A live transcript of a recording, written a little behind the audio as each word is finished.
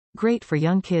Great for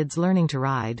young kids learning to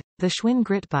ride, the Schwinn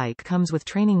Grit bike comes with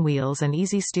training wheels and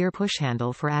easy steer push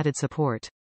handle for added support.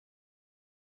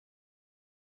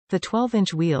 The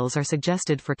 12-inch wheels are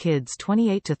suggested for kids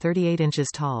 28 to 38 inches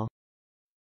tall.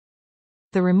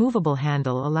 The removable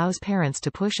handle allows parents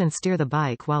to push and steer the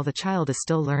bike while the child is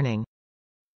still learning.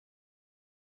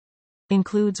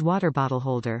 Includes water bottle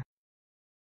holder.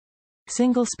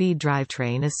 Single-speed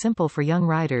drivetrain is simple for young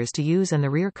riders to use, and the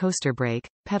rear coaster brake,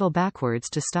 pedal backwards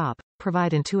to stop,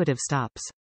 provide intuitive stops.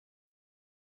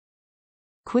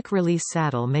 Quick-release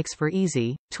saddle makes for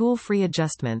easy, tool-free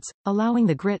adjustments, allowing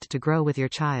the Grit to grow with your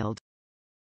child.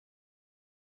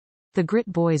 The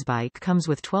Grit Boys bike comes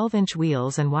with 12-inch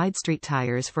wheels and wide street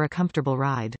tires for a comfortable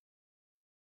ride.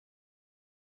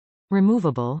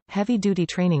 Removable, heavy-duty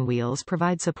training wheels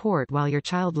provide support while your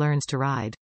child learns to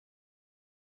ride.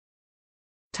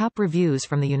 Top reviews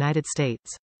from the United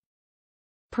States.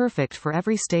 Perfect for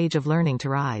every stage of learning to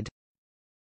ride.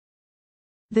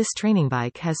 This training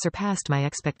bike has surpassed my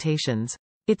expectations.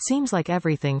 It seems like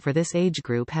everything for this age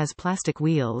group has plastic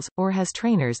wheels, or has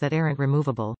trainers that aren't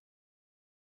removable.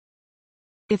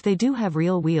 If they do have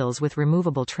real wheels with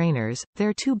removable trainers,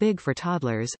 they're too big for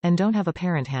toddlers, and don't have a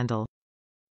parent handle.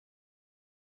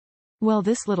 Well,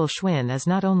 this little Schwinn is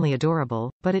not only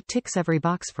adorable, but it ticks every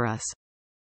box for us.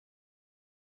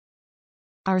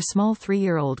 Our small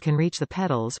 3-year-old can reach the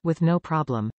pedals with no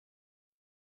problem.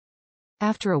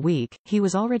 After a week, he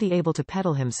was already able to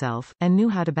pedal himself, and knew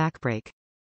how to backbrake.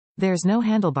 There's no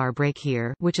handlebar brake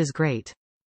here, which is great.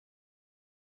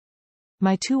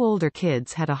 My 2 older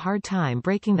kids had a hard time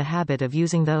breaking the habit of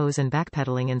using those and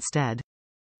backpedaling instead.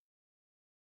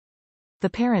 The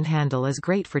parent handle is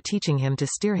great for teaching him to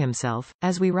steer himself.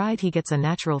 As we ride, he gets a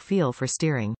natural feel for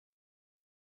steering.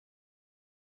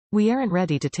 We aren't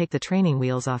ready to take the training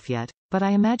wheels off yet, but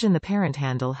I imagine the parent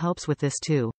handle helps with this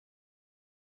too.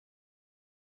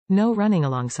 No running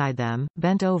alongside them,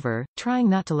 bent over, trying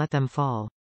not to let them fall.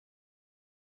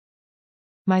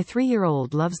 My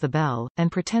 3-year-old loves the bell, and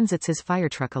pretends it's his fire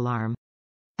truck alarm.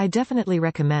 I definitely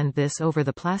recommend this over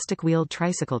the plastic-wheeled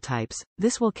tricycle types.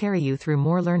 This will carry you through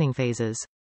more learning phases.